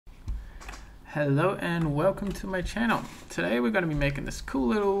Hello and welcome to my channel. Today we're going to be making this cool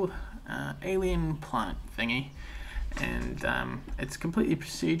little alien plant thingy, and it's completely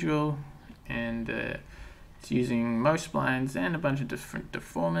procedural, and it's using MoSplines and a bunch of different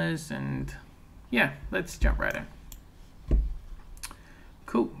deformers, and yeah, let's jump right in.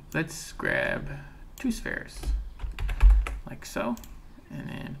 Cool, let's grab two spheres like so, and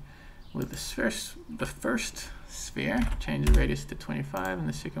then with the first sphere, change the radius to 25, and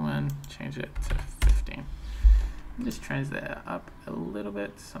the second one, change it to 15. And just change that up a little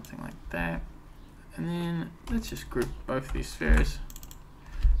bit, something like that. And then let's just group both these spheres,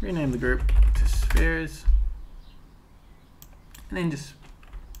 rename the group to spheres, and then just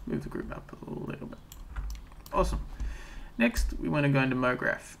move the group up a little bit. Awesome. Next, we want to go into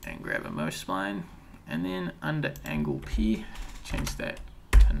MoGraph and grab a Mohs Spline, and then under angle P, change that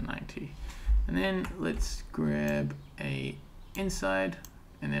to 90. And then let's grab a inside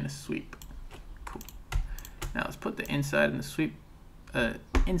and then a sweep. Cool. Now let's put the inside and the sweep,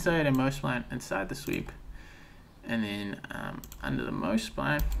 inside and Mohs Spline inside the sweep, and then under the Mohs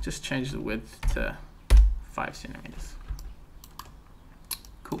Spline, just change the width to 5 centimeters.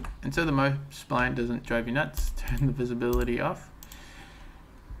 Cool. And so the Mohs Spline doesn't drive you nuts, turn the visibility off,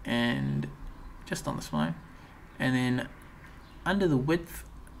 and just on the spline. And then under the width,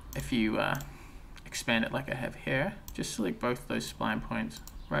 if you expand it like I have here, just select both those spline points,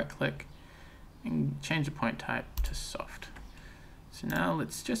 right click, and change the point type to soft. So now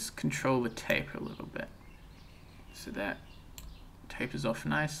let's just control the taper a little bit, so that tapers off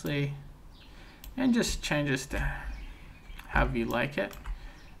nicely, and just change this to however you like it.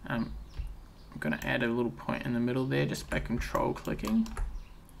 I'm going to add a little point in the middle there just by control clicking,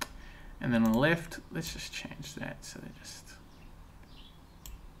 and then on the left, let's just change that so that just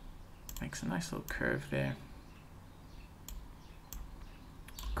makes a nice little curve there.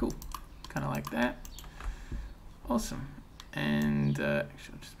 Cool, kind of like that. Awesome. And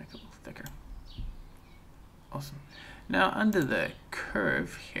actually, I'll just make it a little thicker. Awesome. Now under the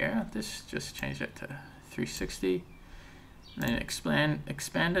curve here, this just change it to 360, and then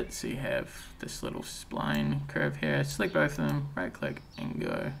expand it so you have this little spline curve here. Select both of them, right click, and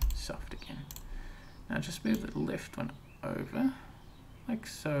go soft again. Now just move the left one over like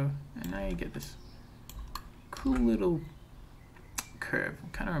so, and now you get this cool little curve.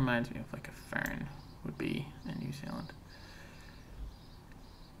 It kind of reminds me of like a fern would be in New Zealand.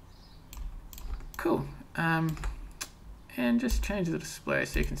 Cool. And just change the display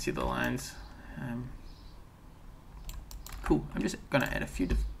so you can see the lines. Cool. I'm just going to add a few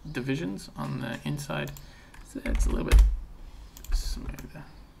divisions on the inside so that's a little bit smoother.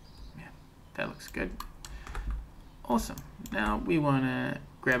 Yeah, that looks good. Awesome. Now we want to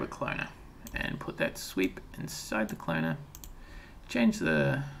grab a cloner and put that sweep inside the cloner. Change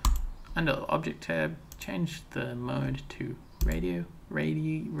the, under the object tab, change the mode to radial,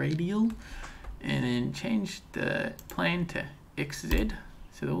 and then change the plane to XZ,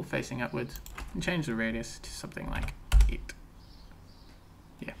 so they're all facing upwards, and change the radius to something like 8.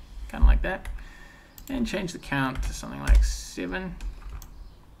 Yeah, kind of like that. And change the count to something like 7.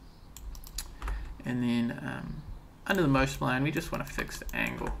 And then under the Mohs Spline, we just want to fix the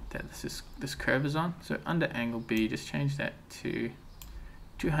angle that this curve is on. So under angle B, just change that to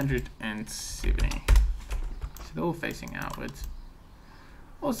 270. So they're all facing outwards.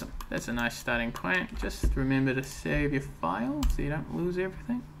 Awesome. That's a nice starting point. Just remember to save your file so you don't lose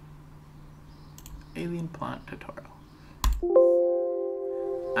everything. Alien plant tutorial.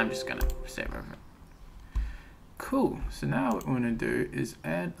 I'm just gonna save over it. Cool, so now what we want to do is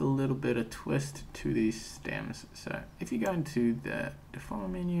add a little bit of twist to these stems. So if you go into the deformer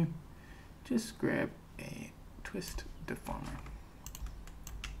menu, just grab a twist deformer.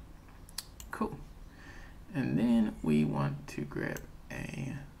 Cool. And then we want to grab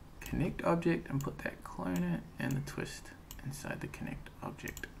a connect object and put that cloner and the twist inside the connect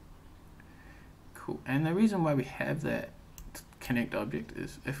object. Cool, and the reason why we have that connect object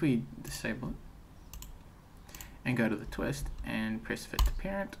is if we disable it and go to the twist and press fit to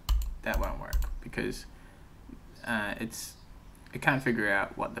parent, that won't work because it can't figure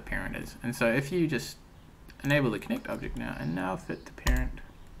out what the parent is. And so if you just enable the connect object now and now fit to parent,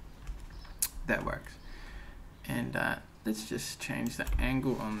 that works. And let's just change the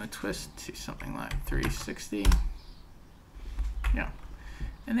angle on the twist to something like 360. Yeah,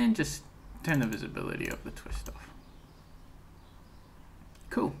 and then just turn the visibility of the twist off.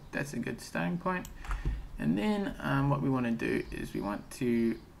 Cool, that's a good starting point. And then what we want to do is we want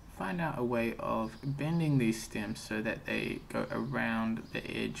to find out a way of bending these stems so that they go around the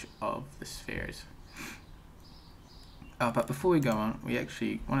edge of the spheres. But before we go on, we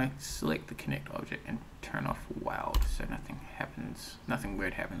actually want to select the connect object and turn off wild, so nothing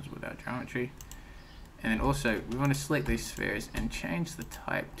weird happens with our geometry. And then also we want to select these spheres and change the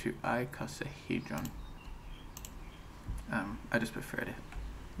type to icosahedron. I just prefer to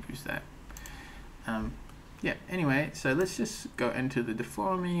use that. Yeah, anyway, so let's just go into the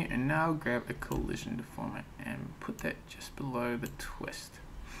deform menu and now grab a collision deformer and put that just below the twist.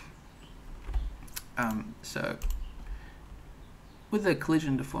 So with the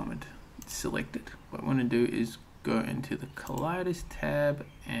collision deformer selected, what we want to do is go into the colliders tab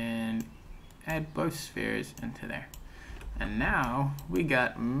and add both spheres into there. And now we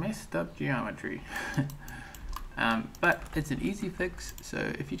got messed up geometry. But it's an easy fix, so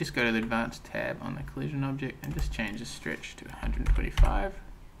if you just go to the advanced tab on the collision object and just change the stretch to 125,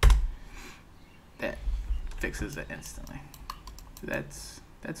 that fixes it instantly. So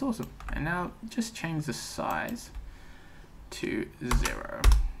that's awesome. And now just change the size to 0.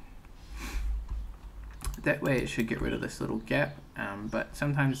 That way it should get rid of this little gap, but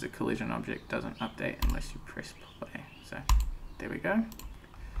sometimes the collision object doesn't update unless you press play. So there we go.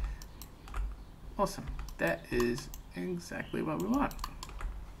 Awesome. That is exactly what we want.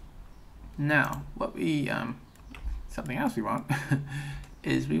 Now, something else we want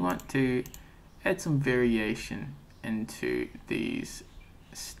is we want to add some variation into these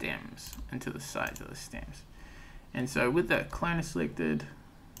stems, into the sides of the stems. And so with that cloner selected,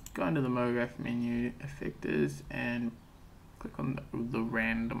 go into the MoGraph menu, effectors, and click on the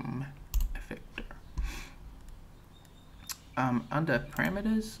Random Effector. Under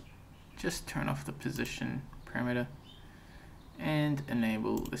parameters, just turn off the position parameter and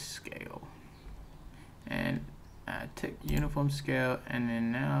enable the scale. And tick uniform scale, and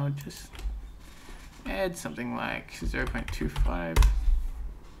then now just add something like 0.25.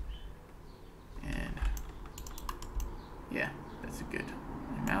 And yeah, that's a good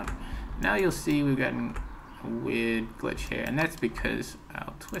amount. Now you'll see we've gotten a weird glitch here, and that's because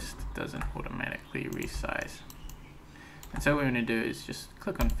our twist doesn't automatically resize. And so what we're going to do is just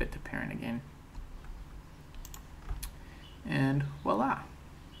click on fit to parent again. And voila.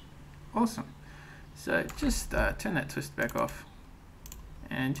 Awesome. So just turn that twist back off.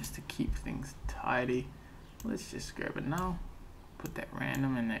 And just to keep things tidy, let's just grab it now. Put that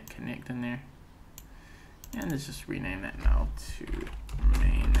random and that connect in there. And let's just rename that now to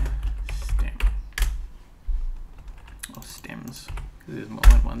main stem. Or stems, because there's more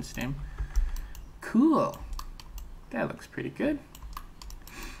than one stem. Cool. That looks pretty good.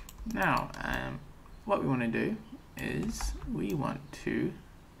 Now, what we want to do is we want to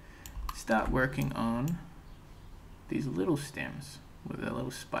start working on these little stems with their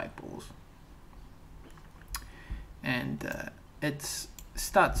little spike balls. And it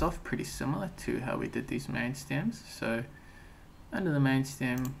starts off pretty similar to how we did these main stems. So under the main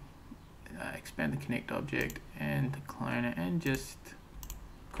stem, expand the connect object and the cloner and just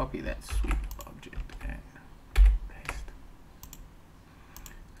copy that sweep object and paste.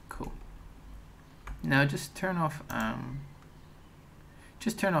 Cool. Now just turn off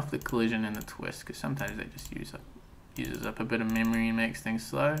the collision and the twist, because sometimes they just uses up a bit of memory and makes things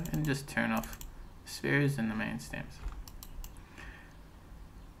slow, and just turn off spheres and the main stems.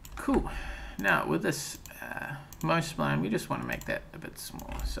 Cool. Now with this Mohs Spline, we just want to make that a bit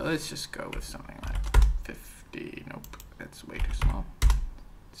smaller. So let's just go with something like 50. Nope, that's way too small.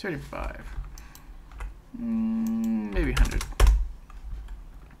 35. Maybe 100.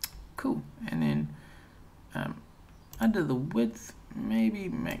 Cool. And then under the width, maybe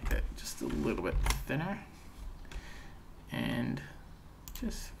make that just a little bit thinner. And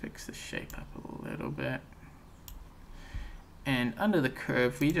just fix the shape up a little bit. And under the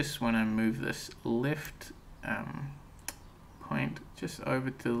curve, we just want to move this left point just over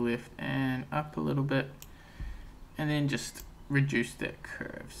to the left and up a little bit, and then just reduce that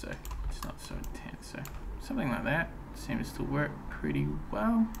curve so it's not so intense. So something like that seems to work pretty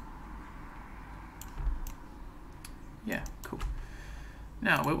well. Yeah, cool.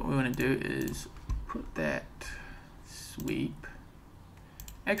 Now what we want to do is put that sweep.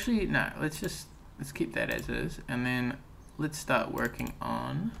 Actually, no, let's keep that as is, and then let's start working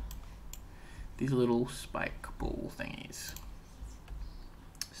on these little spike ball thingies.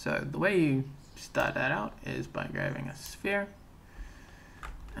 So the way you start that out is by grabbing a sphere,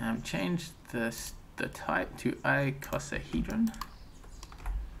 change the type to icosahedron,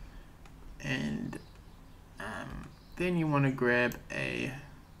 and then you want to grab a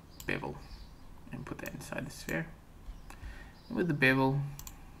bevel and put that inside the sphere. And with the bevel,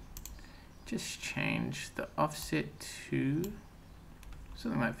 just change the offset to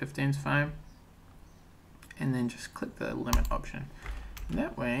something like 15 is fine, and then just click the limit option. And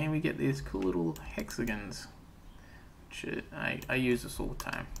that way we get these cool little hexagons, which I use this all the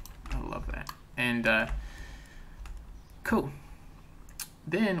time. I love that. And cool.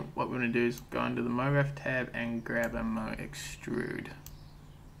 Then what we're going to do is go into the MoGraph tab and grab a Mo Extrude.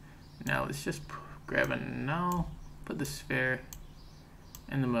 Now let's just grab a null, put the sphere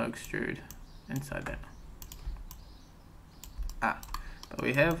and the Mo Extrude inside that. But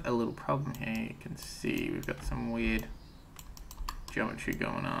we have a little problem here. You can see we've got some weird geometry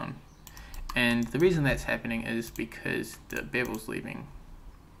going on. And the reason that's happening is because the bevel's leaving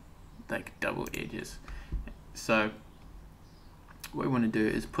like double edges. So what we want to do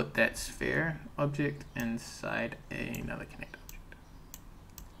is put that sphere object inside another connect object,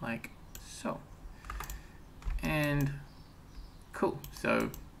 like so. And cool,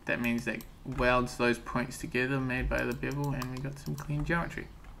 so that means that welds those points together made by the bevel, and we got some clean geometry.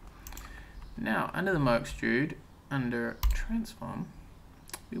 Now under the Mo Extrude, under transform,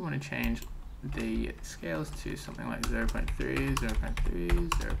 we want to change the scales to something like 0.3, 0.3,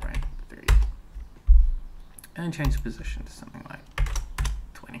 0.3, and then change the position to something like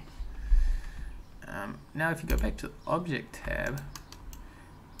 20. Now if you go back to the object tab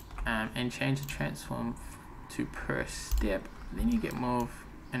and change the transform to per step, then you get more of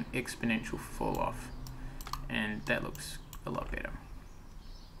an exponential fall off, and that looks a lot better.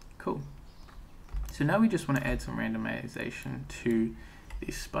 Cool. So now we just want to add some randomization to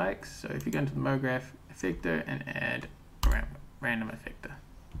these spikes. So if you go into the MoGraph Effector and add Random Effector.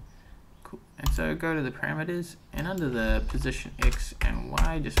 Cool. And so go to the parameters, and under the position X and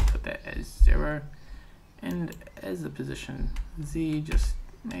Y, just put that as 0. And as the position Z, just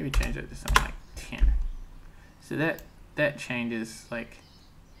maybe change it to something like 10. So that changes like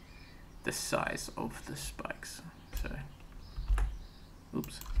the size of the spikes. So,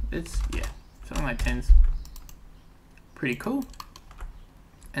 oops, it's, yeah, something like 10's pretty cool.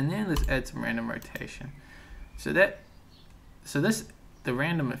 And then let's add some random rotation. So the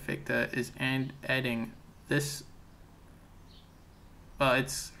Random Effector is adding this, well,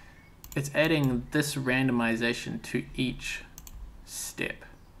 it's adding this randomization to each step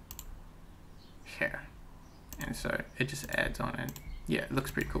here. And so it just adds on, and yeah, it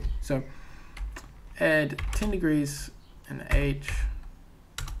looks pretty cool. So add 10 degrees in the H,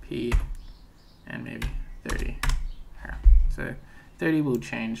 P, and maybe 30 here. So 30 will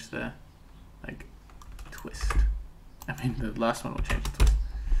change the like twist. I mean, the last one will change the twist,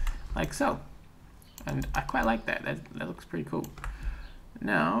 like so. And I quite like that. That looks pretty cool.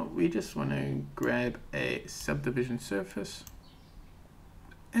 Now we just want to grab a subdivision surface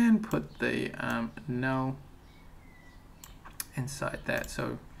and put the null inside that,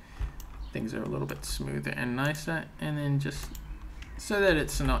 so things are a little bit smoother and nicer. And then just so that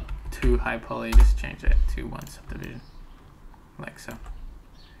it's not too high poly, just change that to 1 subdivision, like so.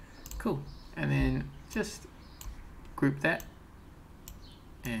 Cool. And then just group that,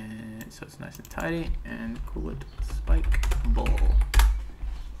 and so it's nice and tidy, and call it spike ball.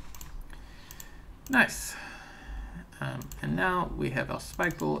 Nice. And now we have our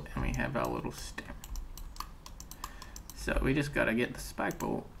spike ball and we have our little stem. So we just got to get the spike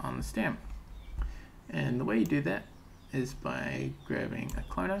ball on the stem. And the way you do that is by grabbing a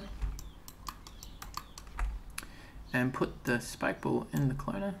cloner and put the spike ball in the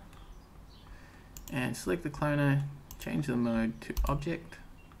cloner, and select the cloner, change the mode to object.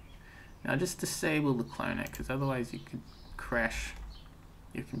 Now just disable the cloner, because otherwise you could crash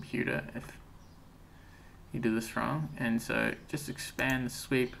your computer if you do this wrong. And so just expand the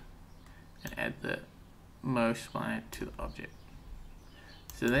sweep and add the Mohs Spline to the object.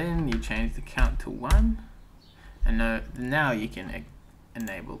 So then you change the count to 1, and now you can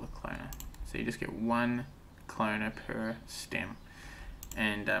enable the cloner. So you just get 1 cloner per stem.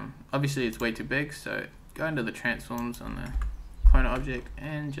 And obviously it's way too big, so go into the transforms on the cloner object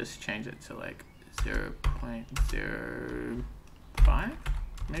and just change it to like 0.05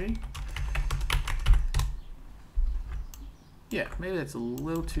 maybe. Yeah, maybe that's a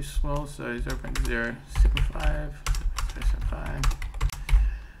little too small, so 0.075,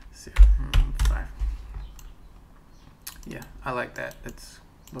 0.5. Yeah, I like that. That's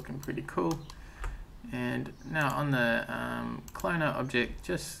looking pretty cool. And now on the cloner object,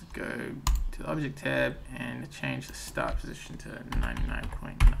 just go to the object tab and change the start position to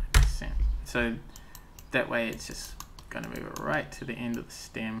 99.9%. So that way it's just going to move it right to the end of the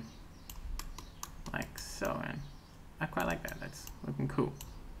stem, like so. And I quite like that. That's looking cool.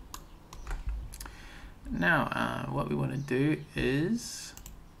 Now what we want to do is,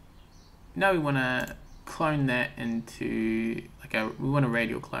 now we want to clone that into like we want a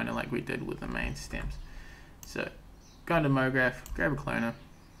radial cloner like we did with the main stems. So go into MoGraph, grab a cloner,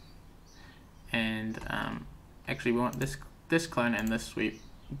 and actually we want this cloner and this sweep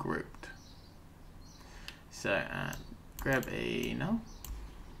grouped. So grab a null,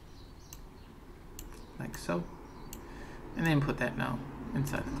 like so, and then put that null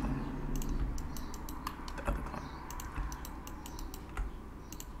inside the clone, the other clone.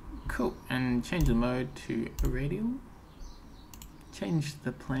 Cool, and change the mode to radial, change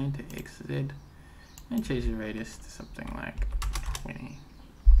the plane to XZ, and change the radius to something like 20.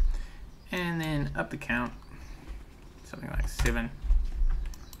 And then up the count, something like 7.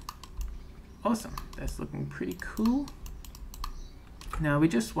 Awesome, that's looking pretty cool. Now we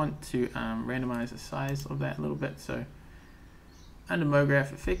just want to randomize the size of that a little bit, so under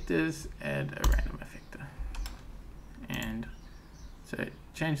MoGraph effectors, add a random effector. And so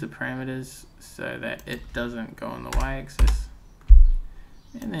change the parameters so that it doesn't go on the y-axis.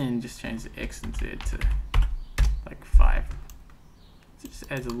 And then just change the x and z to like 5. So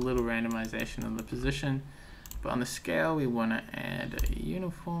just adds a little randomization on the position. But on the scale, we want to add a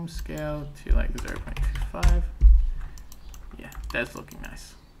uniform scale to like 0.25. Yeah, that's looking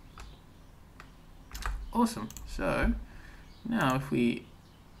nice. Awesome. So now if we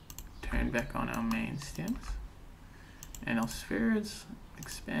turn back on our main stems and our spheres,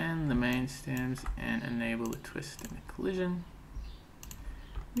 expand the main stems and enable the twist and the collision,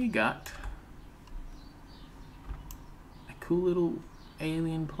 we got a cool little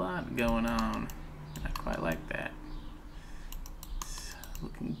alien plot going on. I quite like that. It's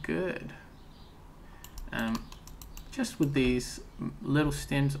looking good. Just with these little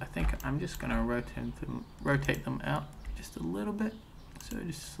stems, I think I'm just going to rotate them out just a little bit. So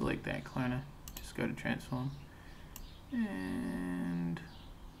just select that cloner, just go to transform, and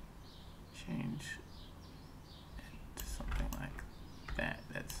change it to something like that.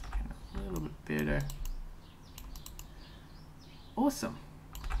 That's looking a little bit better. Awesome.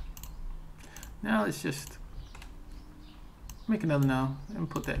 Now let's just make another null and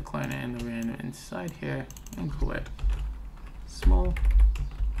put that cloner and the random inside here and call it small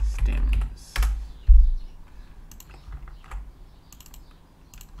stems.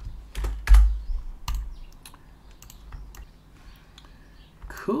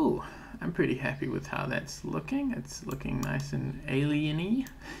 Cool. I'm pretty happy with how that's looking. It's looking nice and alien-y.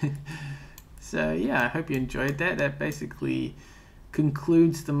 So yeah, I hope you enjoyed that. That basically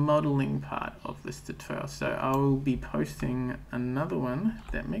concludes the modeling part of this tutorial. So I will be posting another one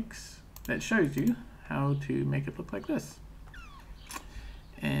that shows you how to make it look like this.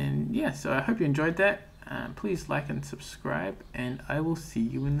 And yeah, so I hope you enjoyed that. Please like and subscribe, and I will see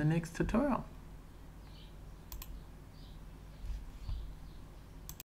you in the next tutorial.